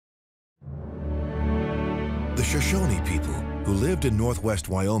The Shoshone people, who lived in northwest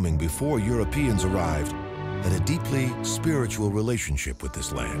Wyoming before Europeans arrived, had a deeply spiritual relationship with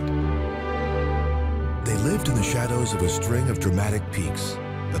this land. They lived in the shadows of a string of dramatic peaks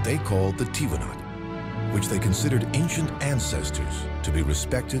that they called the Tiwanaut, which they considered ancient ancestors to be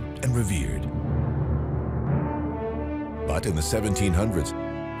respected and revered. But in the 1700s,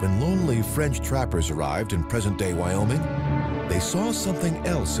 when lonely French trappers arrived in present-day Wyoming, they saw something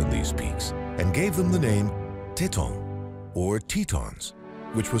else in these peaks and gave them the name Tetons, or Tetons,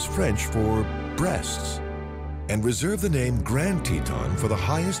 which was French for breasts, and reserved the name Grand Teton for the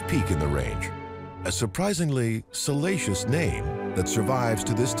highest peak in the range, a surprisingly salacious name that survives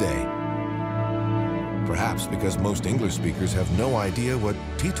to this day. Perhaps because most English speakers have no idea what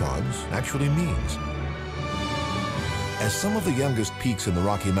Tetons actually means. As some of the youngest peaks in the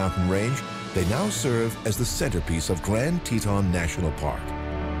Rocky Mountain Range, they now serve as the centerpiece of Grand Teton National Park.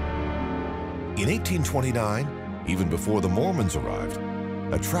 In 1829, even before the Mormons arrived,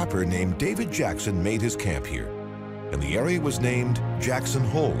 a trapper named David Jackson made his camp here, and the area was named Jackson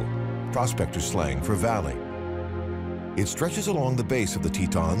Hole, prospector slang for valley. It stretches along the base of the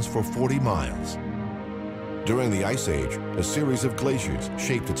Tetons for 40 miles. During the Ice Age, a series of glaciers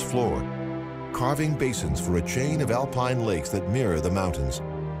shaped its floor, carving basins for a chain of alpine lakes that mirror the mountains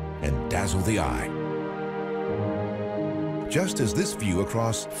and dazzle the eye. Just as this view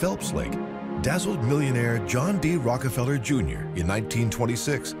across Phelps Lake dazzled millionaire John D. Rockefeller Jr. in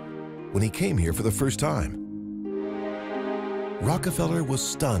 1926 when he came here for the first time. Rockefeller was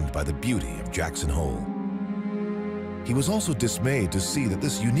stunned by the beauty of Jackson Hole. He was also dismayed to see that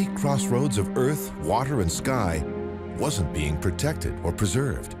this unique crossroads of earth, water, and sky wasn't being protected or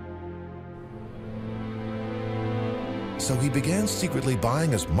preserved. So he began secretly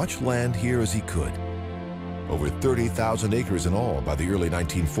buying as much land here as he could, over 30,000 acres in all by the early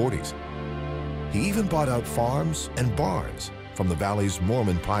 1940s. He even bought out farms and barns from the valley's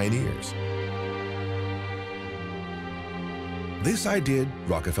Mormon pioneers. This I did,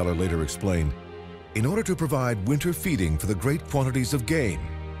 Rockefeller later explained, in order to provide winter feeding for the great quantities of game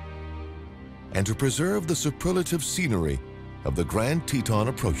and to preserve the superlative scenery of the Grand Teton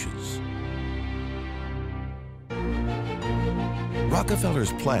approaches.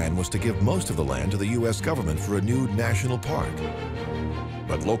 Rockefeller's plan was to give most of the land to the U.S. government for a new national park.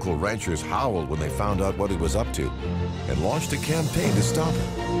 But local ranchers howled when they found out what he was up to and launched a campaign to stop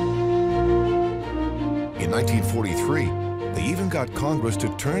him. In 1943, they even got Congress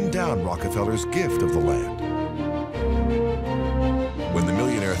to turn down Rockefeller's gift of the land. When the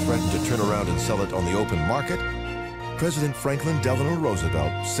millionaire threatened to turn around and sell it on the open market, President Franklin Delano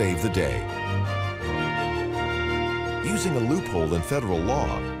Roosevelt saved the day. Using a loophole in federal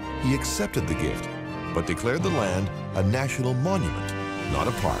law, he accepted the gift, but declared the land a national monument, not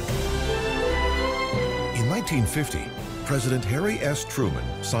a park. In 1950, President Harry S. Truman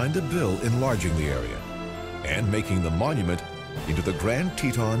signed a bill enlarging the area and making the monument into the Grand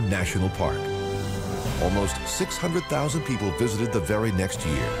Teton National Park. Almost 600,000 people visited the very next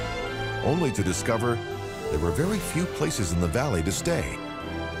year, only to discover there were very few places in the valley to stay.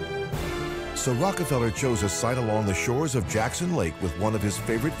 So Rockefeller chose a site along the shores of Jackson Lake with one of his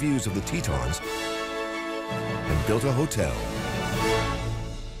favorite views of the Tetons and built a hotel.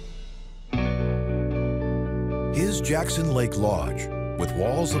 His Jackson Lake Lodge, with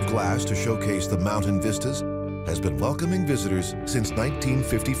walls of glass to showcase the mountain vistas, has been welcoming visitors since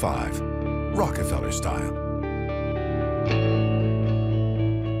 1955, Rockefeller style.